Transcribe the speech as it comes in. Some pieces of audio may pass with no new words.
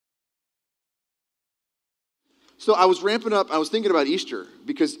So I was ramping up, I was thinking about Easter,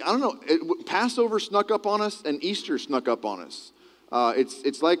 because, I don't know, Passover snuck up on us, and Easter snuck up on us.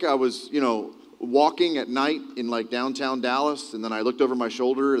 It's like I was, walking at night in like downtown Dallas, and then I looked over my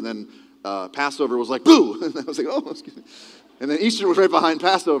shoulder, and then Passover was like, boo! And I was like, oh, excuse me. And then Easter was right behind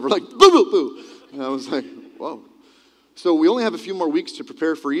Passover, like, boo, boo, boo. And I was like, whoa. So we only have a few more weeks to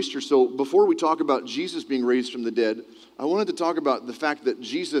prepare for Easter. So before we talk about Jesus being raised from the dead, I wanted to talk about the fact that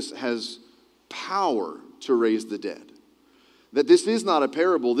Jesus has power to raise the dead. That this is not a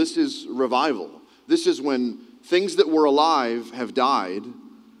parable, this is revival. This is when things that were alive have died,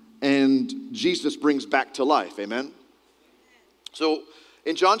 and Jesus brings back to life, amen? So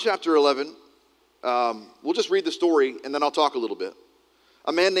in John chapter 11, we'll just read the story, and then I'll talk a little bit.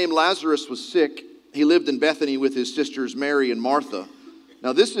 A man named Lazarus was sick. He lived in Bethany with his sisters Mary and Martha.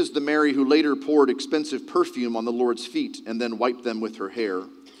 Now this is the Mary who later poured expensive perfume on the Lord's feet and then wiped them with her hair.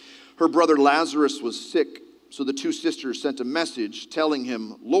 Her brother Lazarus was sick, so the two sisters sent a message telling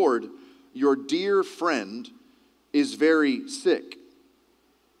him, Lord, your dear friend is very sick.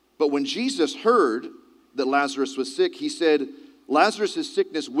 But when Jesus heard that Lazarus was sick, he said, Lazarus'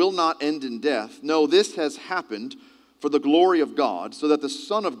 sickness will not end in death. No, this has happened for the glory of God, so that the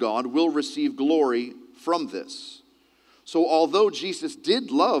Son of God will receive glory from this. So although Jesus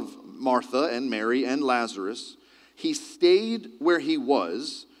did love Martha and Mary and Lazarus, he stayed where he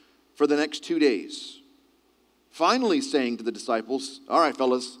was for the next 2 days. Finally saying to the disciples, all right,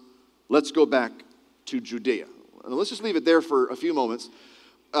 fellas, let's go back to Judea. And let's just leave it there for a few moments.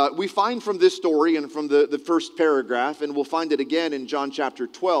 We find from this story and from the first paragraph, and we'll find it again in John chapter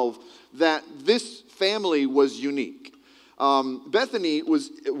 12, that this family was unique. Bethany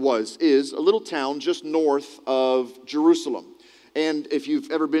is a little town just north of Jerusalem. And if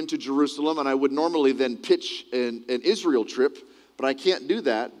you've ever been to Jerusalem, and I would normally then pitch an Israel trip, but I can't do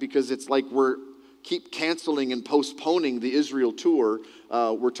that because it's like we're keep canceling and postponing the Israel tour.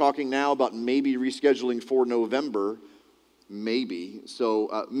 We're talking now about maybe rescheduling for November. Maybe.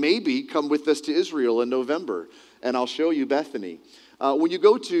 So maybe come with us to Israel in November, and I'll show you Bethany. When you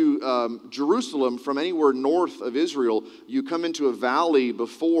go to Jerusalem from anywhere north of Israel, you come into a valley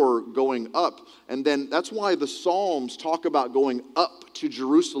before going up. And then that's why the Psalms talk about going up to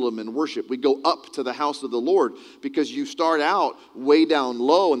Jerusalem in worship. We go up to the house of the Lord because you start out way down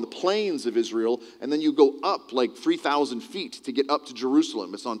low in the plains of Israel, and then you go up like 3,000 feet to get up to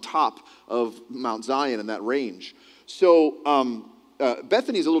Jerusalem. It's on top of Mount Zion in that range. So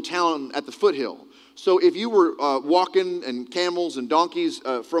Bethany is a little town at the foothill. So if you were walking and camels and donkeys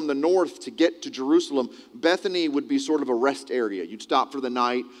from the north to get to Jerusalem, Bethany would be sort of a rest area. You'd stop for the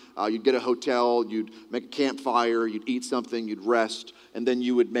night, you'd get a hotel, you'd make a campfire, you'd eat something, you'd rest, and then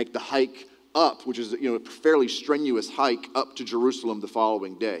you would make the hike up, which is a fairly strenuous hike up to Jerusalem the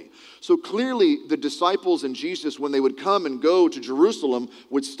following day. So clearly the disciples and Jesus, when they would come and go to Jerusalem,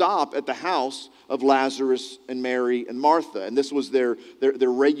 would stop at the house of Lazarus and Mary and Martha. And this was their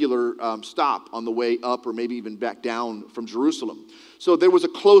regular stop on the way up or maybe even back down from Jerusalem. So there was a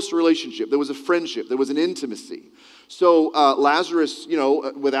close relationship. There was a friendship. There was an intimacy. So Lazarus,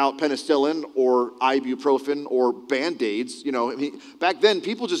 without penicillin or ibuprofen or Band-Aids, back then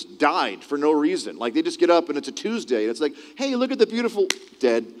people just died for no reason. Like they just get up and it's a Tuesday and it's like, hey, look at the beautiful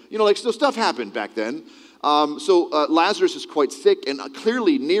dead. So stuff happened back then. So Lazarus is quite sick and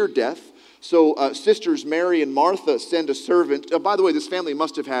clearly near death. So sisters Mary and Martha send a servant. By the way, this family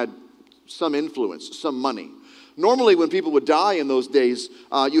must have had some influence, some money. Normally when people would die in those days,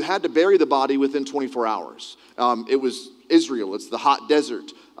 you had to bury the body within 24 hours. It was Israel. It's the hot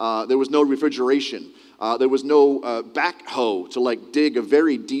desert. There was no refrigeration. There was no backhoe to dig a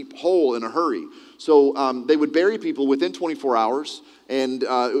very deep hole in a hurry. So they would bury people within 24 hours and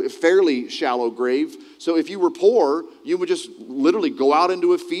a fairly shallow grave. So if you were poor, you would just literally go out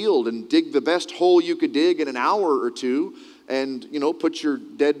into a field and dig the best hole you could dig in an hour or two and, put your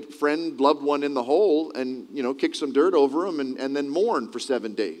dead friend, loved one in the hole and, kick some dirt over them and then mourn for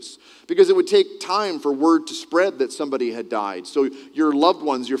 7 days. Because it would take time for word to spread that somebody had died. So your loved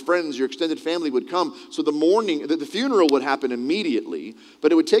ones, your friends, your extended family would come. So the funeral would happen immediately,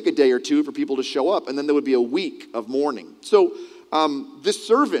 but it would take a day or two for people to show up. And then there would be a week of mourning. So this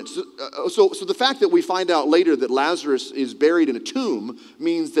servant, so the fact that we find out later that Lazarus is buried in a tomb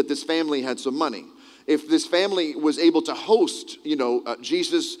means that this family had some money. If this family was able to host,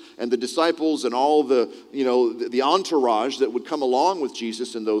 Jesus and the disciples and all the entourage that would come along with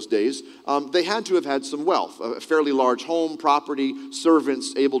Jesus in those days, they had to have had some wealth, a fairly large home, property,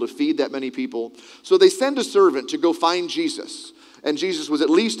 servants able to feed that many people. So they send a servant to go find Jesus. And Jesus was at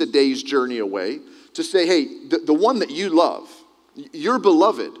least a day's journey away to say, hey, the one that you love, your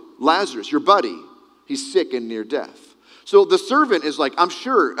beloved, Lazarus, your buddy, He's sick and near death. So the servant is like, I'm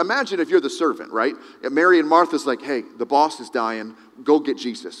sure, imagine if you're the servant, right? And Mary and Martha's like, hey, the boss is dying. Go get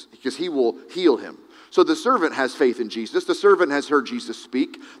Jesus because he will heal him. So the servant has faith in Jesus. The servant has heard Jesus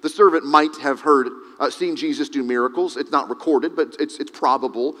speak. The servant might have seen Jesus do miracles. It's not recorded, but it's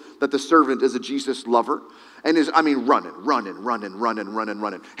probable that the servant is a Jesus lover and is,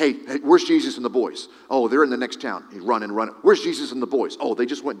 running. Hey, where's Jesus and the boys? Oh, they're in the next town. He's running. Where's Jesus and the boys? Oh, they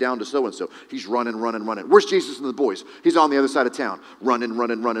just went down to so-and-so. He's running. Where's Jesus and the boys? He's on the other side of town. Running.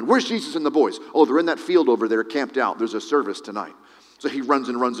 Where's Jesus and the boys? Oh, they're in that field over there camped out. There's a service tonight. So he runs.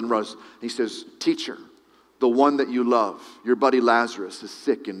 He says, teacher, the one that you love, your buddy Lazarus, is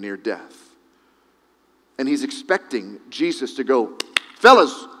sick and near death. And he's expecting Jesus to go,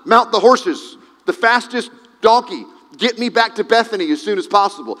 fellas, mount the horses, the fastest donkey, get me back to Bethany as soon as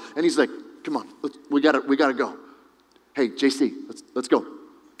possible. And he's like, come on, we gotta go. Hey, JC, let's go.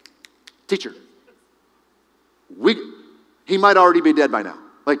 Teacher, he might already be dead by now.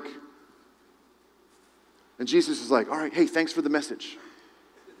 And Jesus is like, all right, hey, thanks for the message.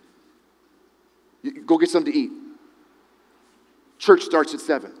 Go get something to eat. Church starts at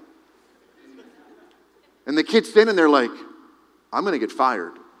 7. And the kid's standing there like, I'm going to get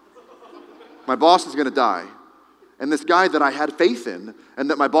fired. My boss is going to die. And this guy that I had faith in,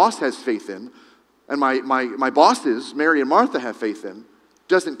 and that my boss has faith in, and my bosses, Mary and Martha, have faith in,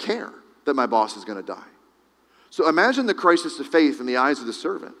 doesn't care that my boss is going to die. So imagine the crisis of faith in the eyes of the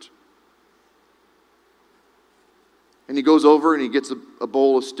servant. And he goes over and he gets a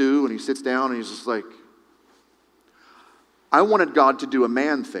bowl of stew and he sits down and he's just like, I wanted God to do a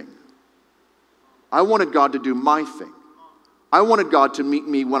man thing. I wanted God to do my thing. I wanted God to meet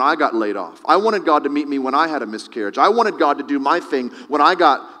me when I got laid off. I wanted God to meet me when I had a miscarriage. I wanted God to do my thing when I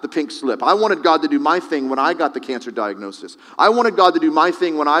got the pink slip. I wanted God to do my thing when I got the cancer diagnosis. I wanted God to do my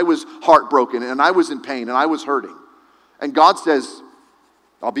thing when I was heartbroken and I was in pain and I was hurting. And God says,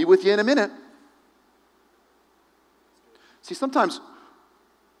 I'll be with you in a minute. See, sometimes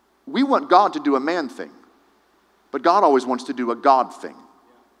we want God to do a man thing, but God always wants to do a God thing.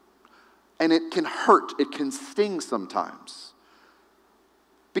 And it can hurt, it can sting sometimes.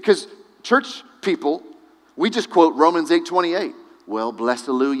 Because church people, we just quote Romans 8:28. Well, bless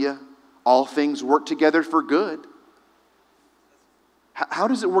hallelujah, all things work together for good. How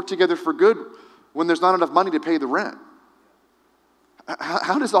does it work together for good when there's not enough money to pay the rent?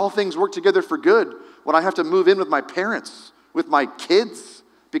 How does all things work together for good when I have to move in with my parents, with my kids,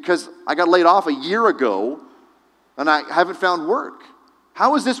 because I got laid off a year ago and I haven't found work?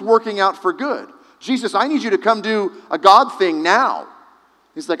 How is this working out for good? Jesus, I need you to come do a God thing now.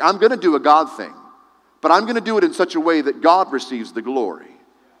 He's like, I'm going to do a God thing, but I'm going to do it in such a way that God receives the glory,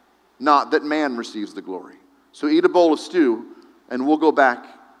 not that man receives the glory. So eat a bowl of stew and we'll go back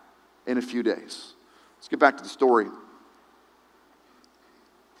in a few days. Let's get back to the story.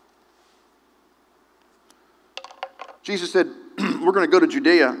 Jesus said, we're going to go to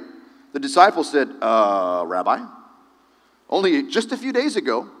Judea. The disciples said, Rabbi, only just a few days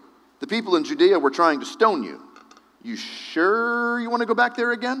ago, the people in Judea were trying to stone you. You sure you want to go back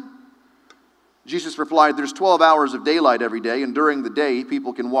there again? Jesus replied, there's 12 hours of daylight every day, and during the day,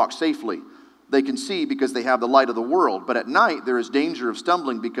 people can walk safely. They can see because they have the light of the world. But at night, there is danger of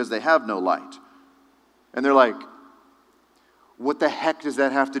stumbling because they have no light. And they're like, what the heck does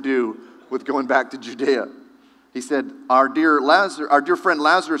that have to do with going back to Judea? He said, our dear friend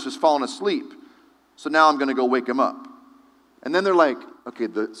Lazarus has fallen asleep, so now I'm going to go wake him up. And then they're like, okay,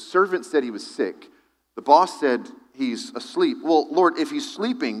 the servant said he was sick. The boss said he's asleep. Well, Lord, if he's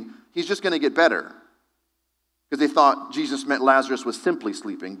sleeping, he's just going to get better. Because they thought Jesus meant Lazarus was simply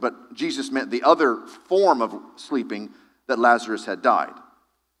sleeping, but Jesus meant the other form of sleeping, that Lazarus had died.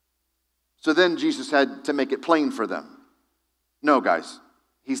 So then Jesus had to make it plain for them. No, guys,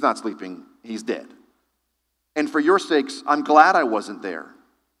 he's not sleeping, he's dead. And for your sakes, I'm glad I wasn't there,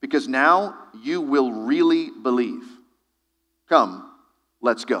 because now you will really believe. Come,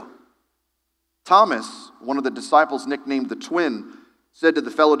 let's go. Thomas, one of the disciples nicknamed the twin, said to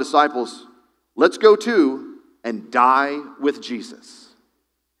the fellow disciples, let's go too and die with Jesus.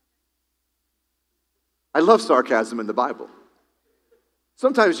 I love sarcasm in the Bible.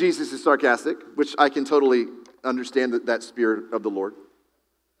 Sometimes Jesus is sarcastic, which I can totally understand that spirit of the Lord.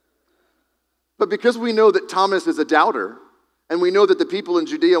 But because we know that Thomas is a doubter, and we know that the people in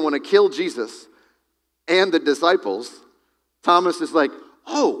Judea want to kill Jesus and the disciples, Thomas is like,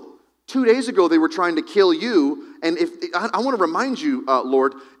 oh, 2 days ago they were trying to kill you, and I want to remind you,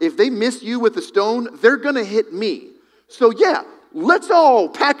 Lord, if they miss you with a stone, they're going to hit me. So yeah, let's all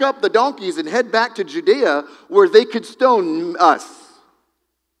pack up the donkeys and head back to Judea where they could stone us.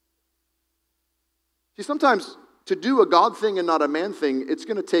 See, sometimes to do a God thing and not a man thing, it's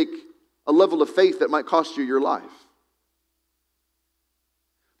going to take a level of faith that might cost you your life.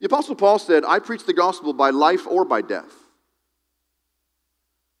 The Apostle Paul said, I preach the gospel by life or by death.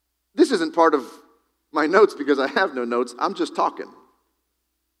 This isn't part of my notes because I have no notes. I'm just talking.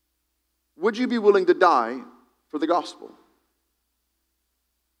 Would you be willing to die for the gospel?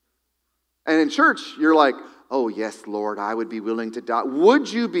 And in church, you're like, oh yes, Lord, I would be willing to die.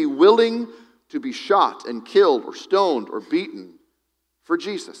 Would you be willing to be shot and killed or stoned or beaten for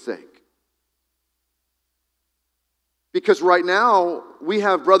Jesus' sake? Because right now, we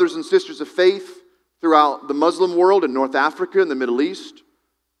have brothers and sisters of faith throughout the Muslim world in North Africa and the Middle East.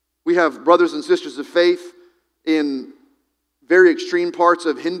 We have brothers and sisters of faith in very extreme parts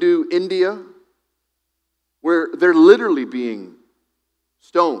of Hindu India, where they're literally being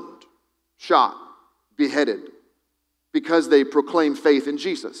stoned, shot, beheaded, because they proclaim faith in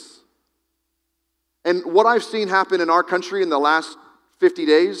Jesus. And what I've seen happen in our country in the last 50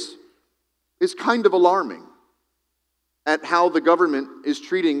 days is kind of alarming at how the government is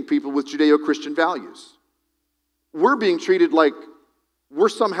treating people with Judeo-Christian values. We're being treated like we're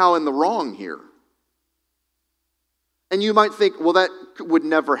somehow in the wrong here. And you might think, well, that would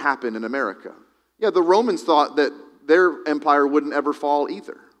never happen in America. Yeah, the Romans thought that their empire wouldn't ever fall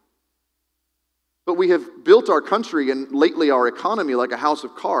either. But we have built our country and lately our economy like a house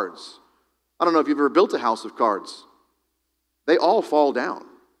of cards. I don't know if you've ever built a house of cards. They all fall down.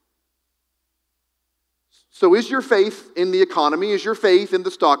 So is your faith in the economy? Is your faith in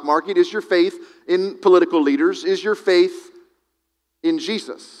the stock market? Is your faith in political leaders? Is your faith in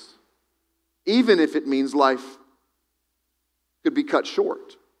Jesus? Even if it means life could be cut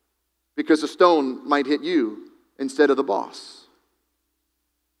short because a stone might hit you instead of the boss.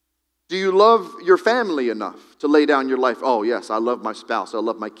 Do you love your family enough to lay down your life? Oh yes, I love my spouse. I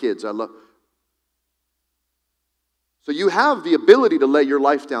love my kids. So you have the ability to lay your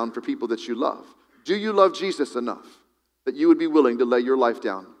life down for people that you love. Do you love Jesus enough that you would be willing to lay your life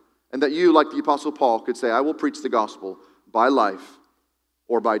down? And that you, like the Apostle Paul, could say, I will preach the gospel by life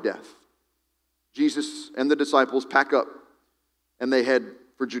or by death. Jesus and the disciples pack up and they head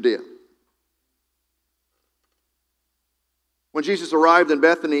for Judea. When Jesus arrived in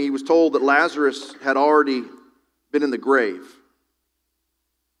Bethany, he was told that Lazarus had already been in the grave.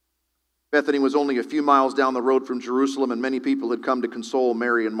 Bethany was only a few miles down the road from Jerusalem, and many people had come to console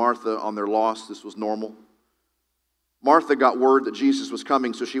Mary and Martha on their loss. This was normal. Martha got word that Jesus was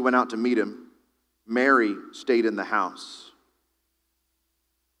coming, so she went out to meet him. Mary stayed in the house.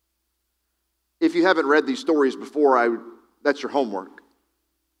 If you haven't read these stories before, that's your homework.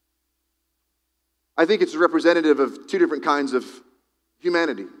 I think it's representative of two different kinds of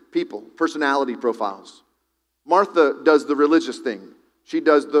humanity, people, personality profiles. Martha does the religious thing. She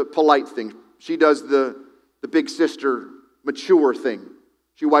does the polite thing. She does the big sister, mature thing.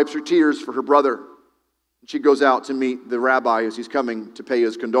 She wipes her tears for her brother. And she goes out to meet the rabbi as he's coming to pay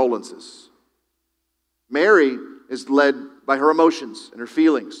his condolences. Mary is led by her emotions and her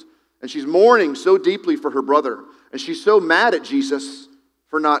feelings. And she's mourning so deeply for her brother. And she's so mad at Jesus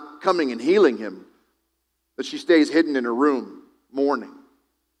for not coming and healing him that she stays hidden in her room, mourning.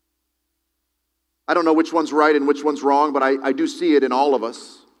 I don't know which one's right and which one's wrong, but I do see it in all of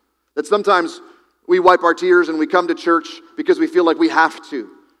us. That sometimes we wipe our tears and we come to church because we feel like we have to.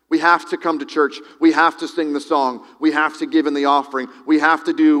 We have to come to church. We have to sing the song. We have to give in the offering. We have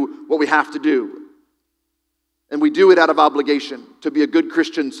to do what we have to do. And we do it out of obligation to be a good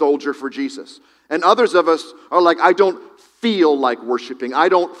Christian soldier for Jesus. And others of us are like, I don't feel like worshiping. I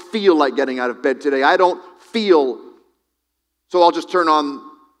don't feel like getting out of bed today. I don't feel, so I'll just turn on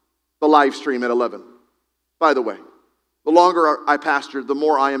the live stream at 11. By the way, the longer I pastor, the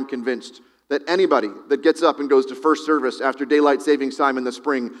more I am convinced that anybody that gets up and goes to first service after daylight savings time in the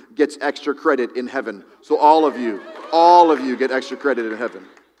spring gets extra credit in heaven. So all of you get extra credit in heaven.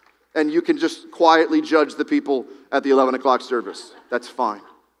 And you can just quietly judge the people at the 11 o'clock service. That's fine.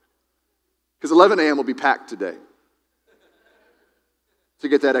 Because 11 a.m. will be packed today to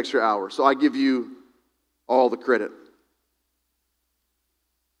get that extra hour. So I give you all the credit.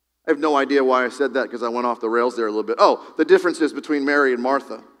 I have no idea why I said that because I went off the rails there a little bit. Oh, the differences between Mary and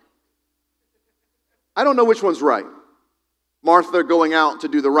Martha. I don't know which one's right. Martha going out to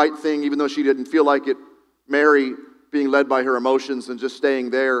do the right thing even though she didn't feel like it. Mary being led by her emotions and just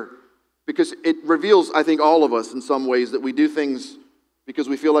staying there. Because it reveals, I think, all of us in some ways that we do things because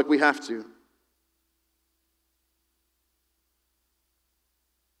we feel like we have to.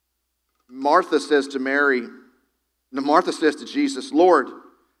 Martha says to Jesus, Lord,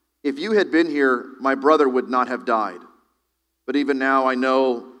 if you had been here, my brother would not have died. But even now I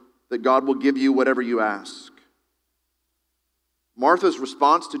know that God will give you whatever you ask. Martha's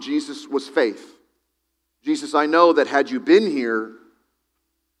response to Jesus was faith. Jesus, I know that had you been here,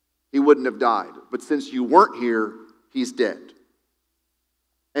 he wouldn't have died. But since you weren't here, he's dead.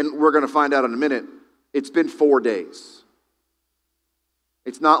 And we're going to find out in a minute, it's been 4 days.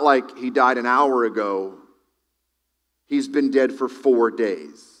 It's not like he died an hour ago. He's been dead for 4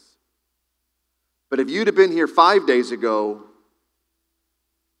 days. But if you'd have been here 5 days ago,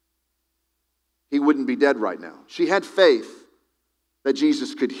 he wouldn't be dead right now. She had faith that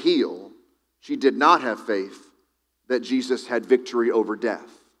Jesus could heal. She did not have faith that Jesus had victory over death.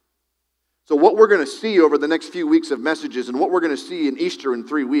 So what we're going to see over the next few weeks of messages, and what we're going to see in Easter in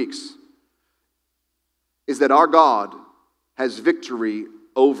 3 weeks, is that our God has victory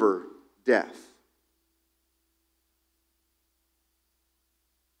over death.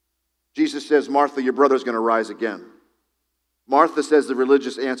 Jesus says, Martha, your brother's going to rise again. Martha says the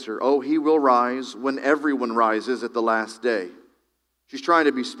religious answer, oh, he will rise when everyone rises at the last day. She's trying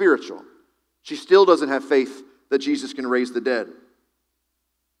to be spiritual. She still doesn't have faith that Jesus can raise the dead.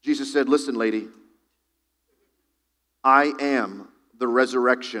 Jesus said, listen, lady, I am the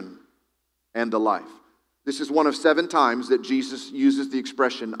resurrection and the life. This is one of 7 times that Jesus uses the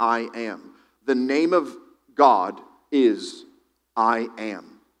expression, I am. The name of God is I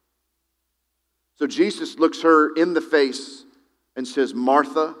am. So Jesus looks her in the face and says,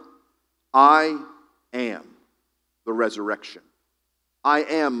 Martha, I am the resurrection. I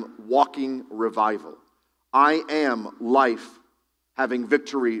am walking revival. I am life having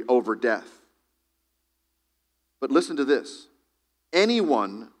victory over death. But listen to this.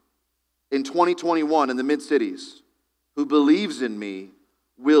 Anyone in 2021 in the mid-cities who believes in me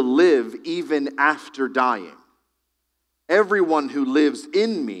will live even after dying. Everyone who lives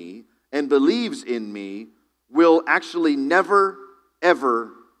in me and believes in me will actually never,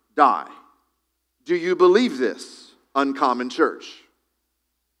 ever die. Do you believe this, Uncommon Church?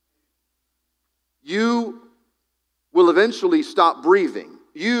 You will eventually stop breathing.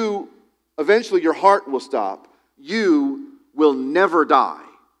 Eventually your heart will stop. You will never die.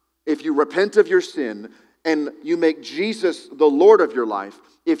 If you repent of your sin and you make Jesus the Lord of your life,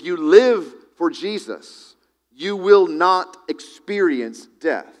 if you live for Jesus, you will not experience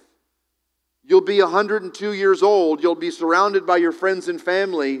death. You'll be 102 years old. You'll be surrounded by your friends and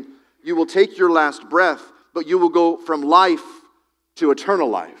family. You will take your last breath, but you will go from life to eternal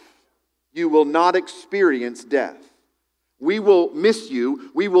life. You will not experience death. We will miss you.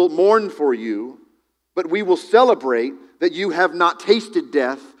 We will mourn for you, but we will celebrate that you have not tasted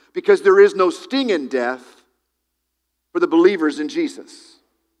death, because there is no sting in death for the believers in Jesus.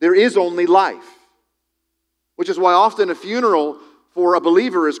 There is only life, which is why often a funeral for a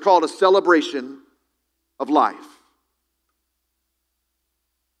believer is called a celebration of life.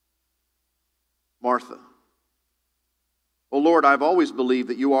 Martha, oh Lord, I've always believed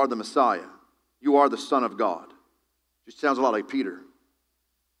that you are the Messiah. You are the Son of God. She sounds a lot like Peter.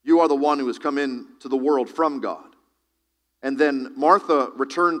 You are the one who has come into the world from God. And then Martha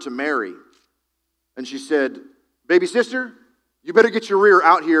returned to Mary, and she said, baby sister, you better get your rear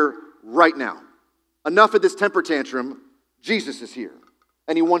out here right now. Enough of this temper tantrum. Jesus is here,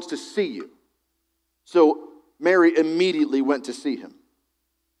 and he wants to see you. So Mary immediately went to see him.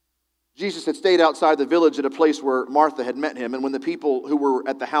 Jesus had stayed outside the village at a place where Martha had met him, and when the people who were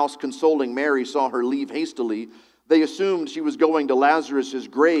at the house consoling Mary saw her leave hastily, they assumed she was going to Lazarus'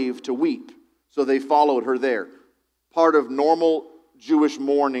 grave to weep, so they followed her there. Part of normal Jewish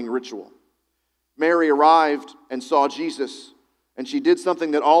mourning ritual. Mary arrived and saw Jesus, and she did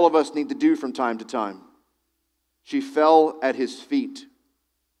something that all of us need to do from time to time. She fell at his feet.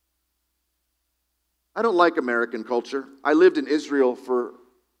 I don't like American culture. I lived in Israel for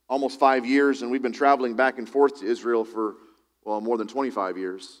almost 5 years, and we've been traveling back and forth to Israel for, more than 25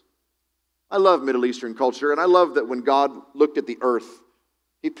 years. I love Middle Eastern culture, and I love that when God looked at the earth,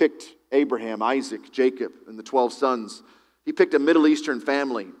 he picked Abraham, Isaac, Jacob, and the 12 sons. He picked a Middle Eastern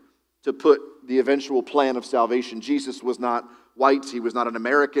family to put the eventual plan of salvation. Jesus was not white. He was not an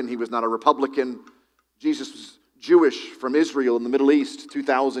American. He was not a Republican. Jesus was Jewish from Israel in the Middle East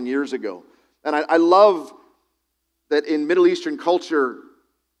 2,000 years ago. And I love that in Middle Eastern culture,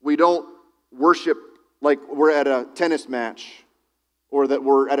 we don't worship like we're at a tennis match or that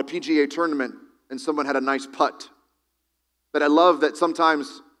we're at a PGA tournament and someone had a nice putt. But I love that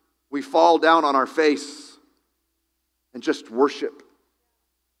sometimes we fall down on our face and just worship.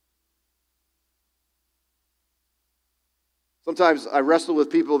 Sometimes I wrestle with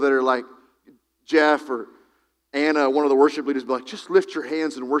people that are like Jeff or Anna, one of the worship leaders, be like, just lift your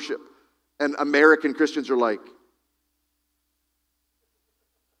hands and worship. And American Christians are like,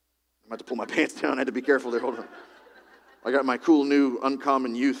 about to pull my pants down. I had to be careful there. Hold on. I got my cool new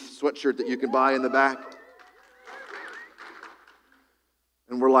Uncommon Youth sweatshirt that you can buy in the back.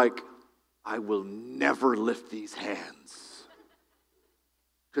 And we're like, I will never lift these hands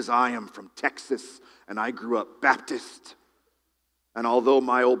because I am from Texas and I grew up Baptist. And although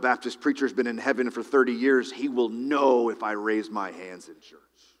my old Baptist preacher's been in heaven for 30 years, he will know if I raise my hands in church.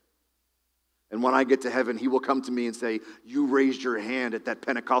 And when I get to heaven, he will come to me and say, you raised your hand at that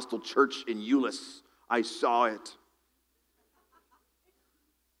Pentecostal church in Euless. I saw it.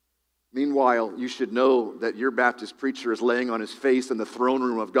 Meanwhile, you should know that your Baptist preacher is laying on his face in the throne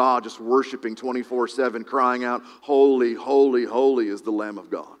room of God, just worshiping 24/7, crying out, holy, holy, holy is the Lamb of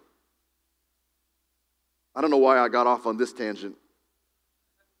God. I don't know why I got off on this tangent,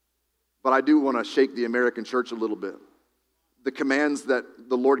 but I do want to shake the American church a little bit. The commands that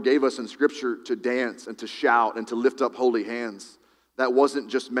the Lord gave us in Scripture to dance and to shout and to lift up holy hands, that wasn't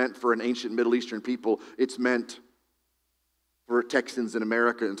just meant for an ancient Middle Eastern people. It's meant for Texans in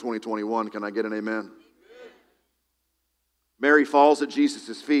America in 2021. Can I get an amen? Amen. Mary falls at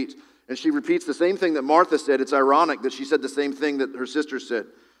Jesus' feet, and she repeats the same thing that Martha said. It's ironic that she said the same thing that her sister said.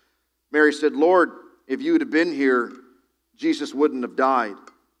 Mary said, Lord, if you had been here, Jesus wouldn't have died.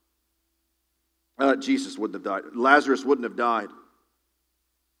 Jesus wouldn't have died. Lazarus wouldn't have died.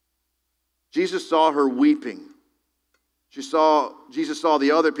 Jesus saw her weeping. Jesus saw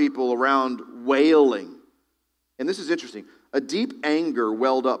the other people around wailing. And this is interesting. A deep anger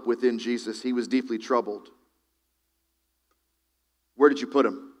welled up within Jesus. He was deeply troubled. Where did you put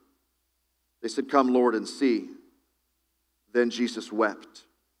him? They said, come, Lord, and see. Then Jesus wept.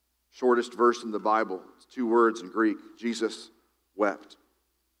 Shortest verse in the Bible. It's 2 words in Greek. Jesus wept.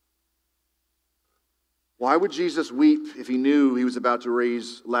 Why would Jesus weep if he knew he was about to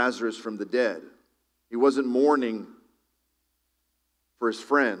raise Lazarus from the dead? He wasn't mourning for his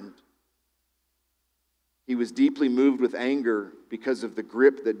friend. He was deeply moved with anger because of the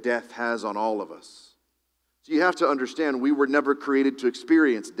grip that death has on all of us. So you have to understand, we were never created to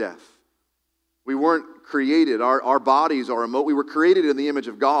experience death. We weren't created. Our bodies are we were created in the image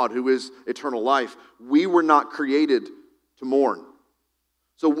of God, who is eternal life. We were not created to mourn.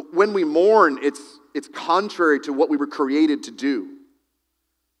 So when we mourn, it's contrary to what we were created to do.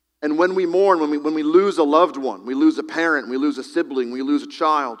 And when we mourn, when we lose a loved one, we lose a parent, we lose a sibling, we lose a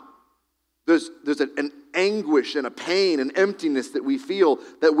child, there's an anguish and a pain and emptiness that we feel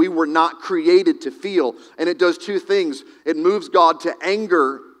that we were not created to feel. And it does 2 things. It moves God to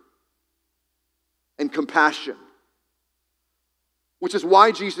anger and compassion. Which is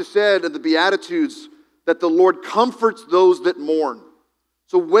why Jesus said in the Beatitudes that the Lord comforts those that mourn.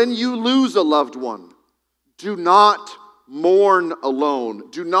 So when you lose a loved one, do not mourn alone.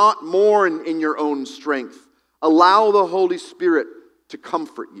 Do not mourn in your own strength. Allow the Holy Spirit to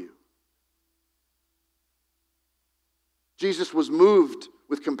comfort you. Jesus was moved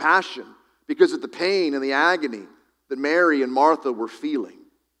with compassion because of the pain and the agony that Mary and Martha were feeling.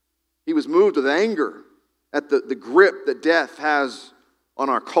 He was moved with anger at the grip that death has on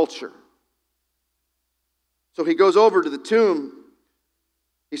our culture. So he goes over to the tomb.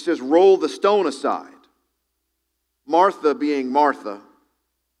 He says, roll the stone aside. Martha, being Martha,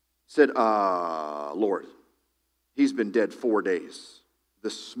 said, Lord, he's been dead 4 days.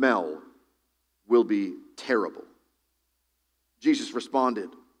 The smell will be terrible. Jesus responded,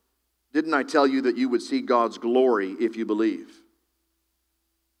 didn't I tell you that you would see God's glory if you believe?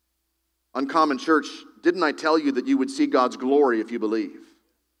 Uncommon Church, didn't I tell you that you would see God's glory if you believe?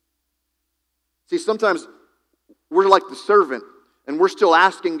 See, sometimes we're like the servant, and we're still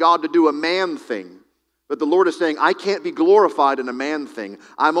asking God to do a man thing. But the Lord is saying, I can't be glorified in a man thing.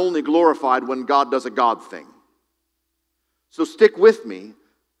 I'm only glorified when God does a God thing. So stick with me.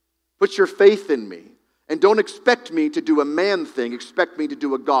 Put your faith in me. And don't expect me to do a man thing. Expect me to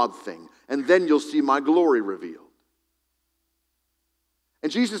do a God thing. And then you'll see my glory revealed. And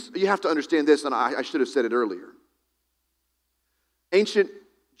Jesus, you have to understand this, and I should have said it earlier. Ancient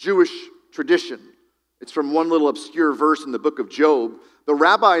Jewish tradition. It's from one little obscure verse in the book of Job. The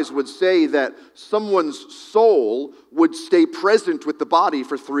rabbis would say that someone's soul would stay present with the body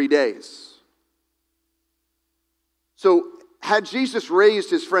for 3 days. So had Jesus raised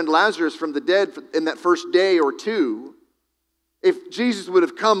his friend Lazarus from the dead in that first day or 2, if Jesus would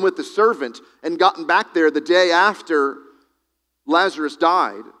have come with the servant and gotten back there the day after Lazarus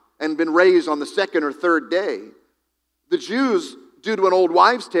died and been raised on the 2nd or 3rd day, the Jews, due to an old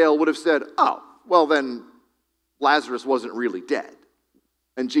wives' tale, would have said, oh, well then Lazarus wasn't really dead.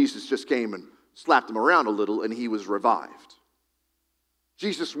 And Jesus just came and slapped him around a little and he was revived.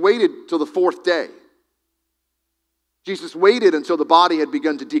 Jesus waited till the 4th day. Jesus waited until the body had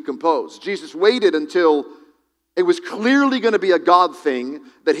begun to decompose. Jesus waited until it was clearly going to be a God thing,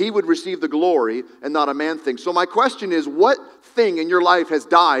 that he would receive the glory and not a man thing. So my question is, what thing in your life has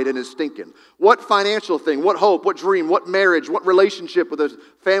died and is stinking? What financial thing, what hope, what dream, what marriage, what relationship with a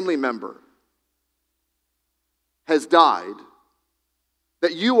family member has died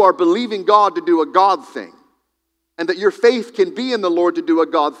that you are believing God to do a God thing, and that your faith can be in the Lord to do a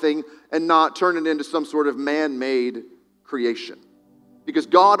God thing and not turn it into some sort of man-made creation? Because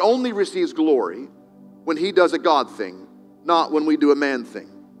God only receives glory when he does a God thing, not when we do a man thing.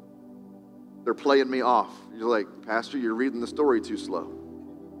 They're playing me off. You're like, Pastor, you're reading the story too slow.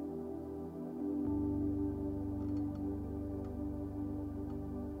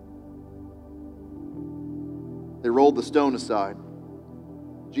 They rolled the stone aside.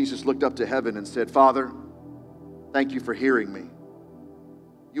 Jesus looked up to heaven and said, Father, thank you for hearing me.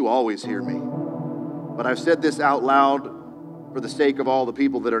 You always hear me. But I've said this out loud for the sake of all the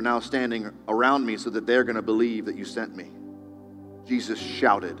people that are now standing around me, so that they're going to believe that you sent me. Jesus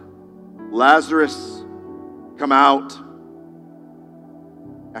shouted, Lazarus, come out.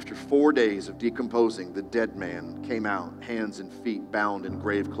 After 4 days of decomposing, the dead man came out, hands and feet bound in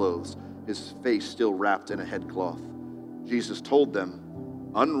grave clothes, his face still wrapped in a headcloth. Jesus told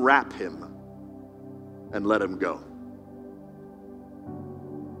them, unwrap him and let him go.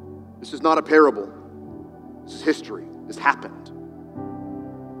 This is not a parable. This is history. This happened.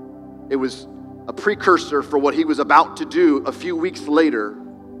 It was a precursor for what he was about to do a few weeks later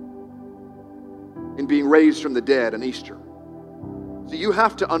in being raised from the dead on Easter. So you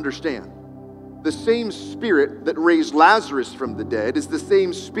have to understand, the same Spirit that raised Lazarus from the dead is the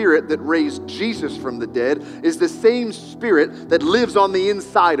same Spirit that raised Jesus from the dead, is the same Spirit that lives on the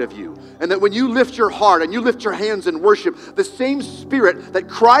inside of you. And that when you lift your heart and you lift your hands in worship, the same Spirit that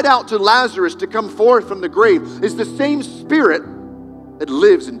cried out to Lazarus to come forth from the grave is the same Spirit that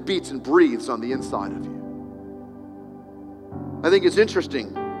lives and beats and breathes on the inside of you. I think it's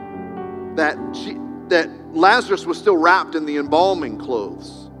interesting that Lazarus was still wrapped in the embalming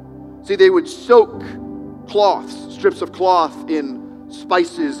clothes. See, they would soak cloths, strips of cloth, in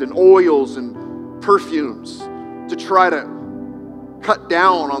spices and oils and perfumes to try to cut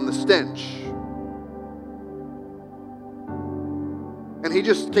down on the stench. And he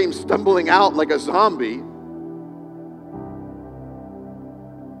just came stumbling out like a zombie.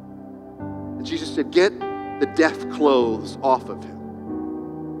 And Jesus said, get the death clothes off of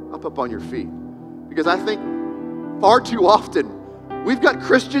him. Up on your feet. Because I think far too often we've got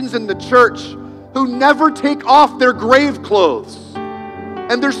Christians in the church who never take off their grave clothes.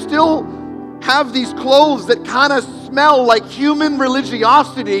 And they still have these clothes that kind of smell like human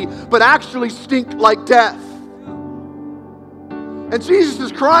religiosity, but actually stink like death. And Jesus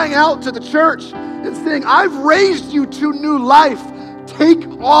is crying out to the church and saying, I've raised you to new life. Take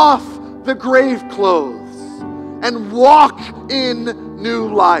off the grave clothes and walk in new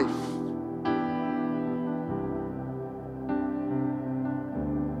life.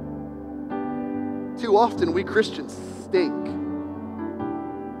 Too often we Christians stink. I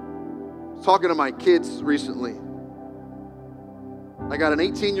was talking to my kids recently. I got an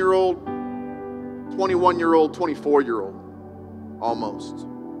 18-year-old, 21-year-old, 24-year-old, almost.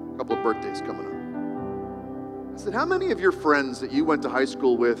 A couple of birthdays coming up. I said, how many of your friends that you went to high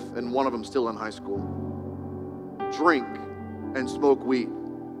school with, and one of them still in high school, drink and smoke weed?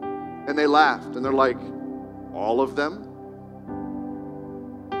 And they laughed, and they're like, all of them?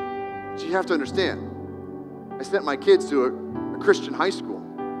 So you have to understand, I sent my kids to a Christian high school.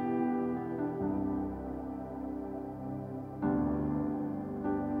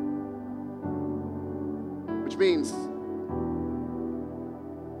 Which means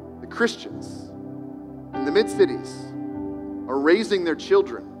the Christians in the mid-cities are raising their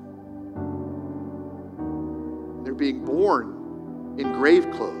children. They're being born in grave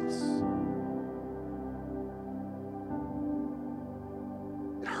clothes.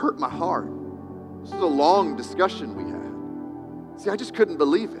 It hurt my heart. This is a long discussion we had. See, I just couldn't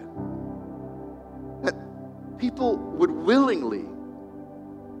believe it. That people would willingly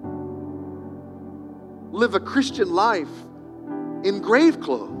live a Christian life in grave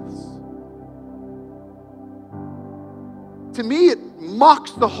clothes. To me, it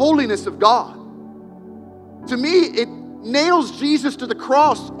mocks the holiness of God. To me, it nails Jesus to the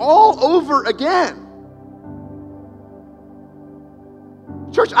cross all over again.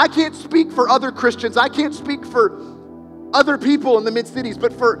 Church, I can't speak for other Christians. I can't speak for other people in the mid-cities.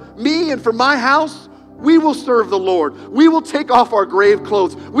 But for me and for my house, we will serve the Lord. We will take off our grave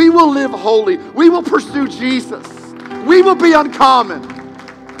clothes. We will live holy. We will pursue Jesus. We will be uncommon.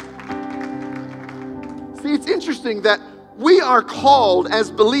 See, See, it's interesting that we are called as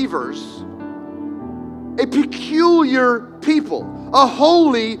believers a peculiar people, a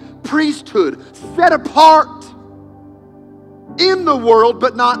holy priesthood, set apart in the world,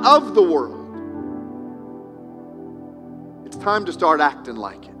 but not of the world. It's time to start acting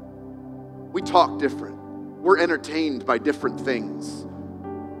like it. We talk different. We're entertained by different things.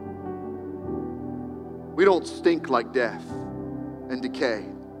 We don't stink like death and decay.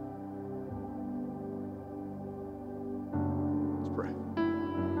 Let's pray.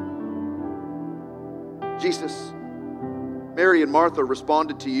 Jesus, Mary and Martha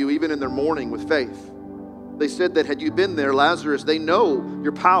responded to you even in their mourning with faith. They said that had you been there, Lazarus, they know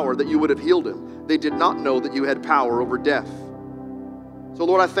your power, that you would have healed him. They did not know that you had power over death. So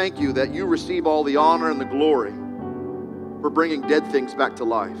Lord, I thank you that you receive all the honor and the glory for bringing dead things back to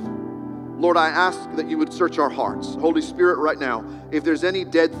life. Lord, I ask that you would search our hearts. Holy Spirit, right now, if there's any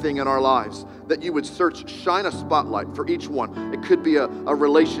dead thing in our lives, that you would search, shine a spotlight for each one. It could be a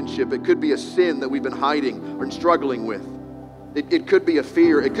relationship. It could be a sin that we've been hiding or struggling with. It could be a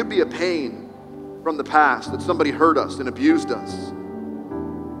fear. It could be a pain from the past that somebody hurt us and abused us.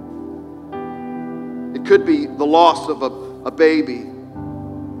 It could be the loss of a baby,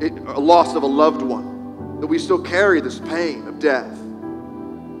 a loss of a loved one, that we still carry this pain of death.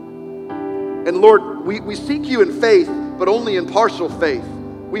 And Lord, we seek you in faith, but only in partial faith.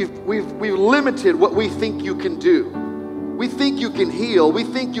 We've limited what we think you can do. We think you can heal. We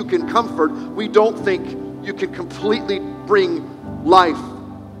think you can comfort. We don't think you can completely bring life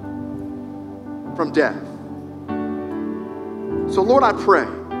from death. So Lord, I pray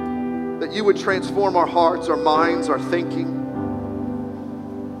that you would transform our hearts, our minds, our thinking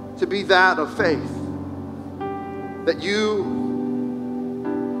to be that of faith, that you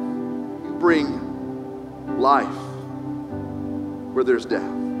bring life where there's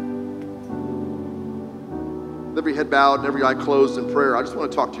death. With every head bowed and every eye closed in prayer, I just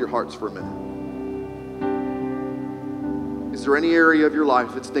want to talk to your hearts for a minute. Is there any area of your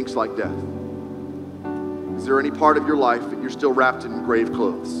life that stinks like death? Is there any part of your life that you're still wrapped in grave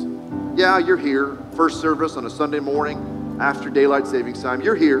clothes? Yeah, you're here, first service on a Sunday morning after daylight savings time.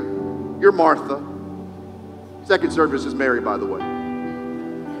 You're here. You're Martha. Second service is Mary, by the way.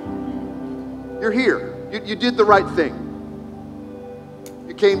 You're here. You did the right thing.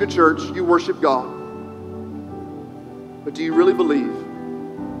 You came to church. You worship God. But do you really believe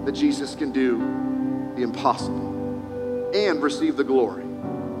that Jesus can do the impossible and receive the glory?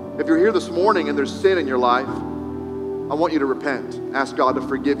 If you're here this morning and there's sin in your life, I want you to repent. Ask God to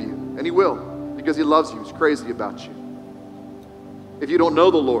forgive you. And he will, because he loves you. He's crazy about you. If you don't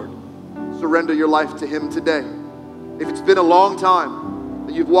know the Lord, surrender your life to him today. If it's been a long time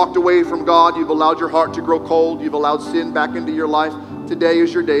that you've walked away from God, you've allowed your heart to grow cold, you've allowed sin back into your life, today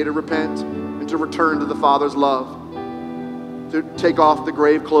is your day to repent and to return to the Father's love, to take off the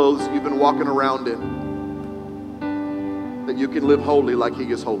grave clothes you've been walking around in, that you can live holy like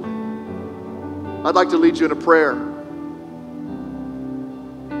he is holy. I'd like to lead you in a prayer.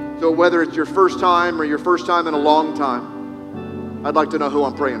 So whether it's your first time or your first time in a long time, I'd like to know who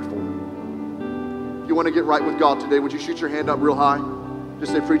I'm praying for. If you want to get right with God today, would you shoot your hand up real high?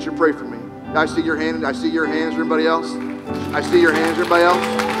 Just say, preacher, pray for me. I see your hand. I see your hands. Everybody else? I see your hands. Everybody else?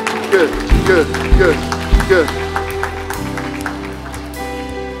 Good, good, good, good.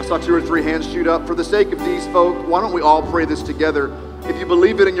 I saw 2 or 3 hands shoot up. For the sake of these folk, why don't we all pray this together? If you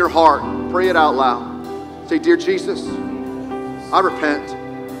believe it in your heart, pray it out loud. Say, dear Jesus, I repent.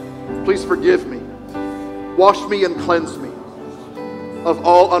 Please forgive me. Wash me and cleanse me of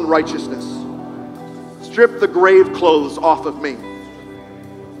all unrighteousness. Strip the grave clothes off of me,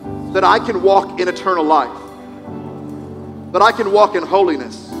 that I can walk in eternal life, that I can walk in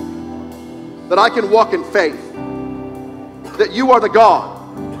holiness, that I can walk in faith, that you are the God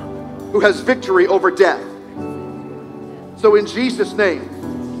who has victory over death. So in Jesus'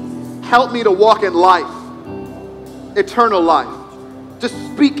 name, help me to walk in life, eternal life, to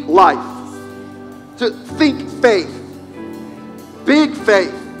speak life, to think faith, big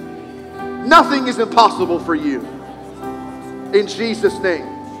faith. Nothing is impossible for you. In Jesus' name.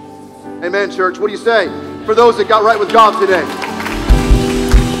 Amen, church. What do you say for those that got right with God today?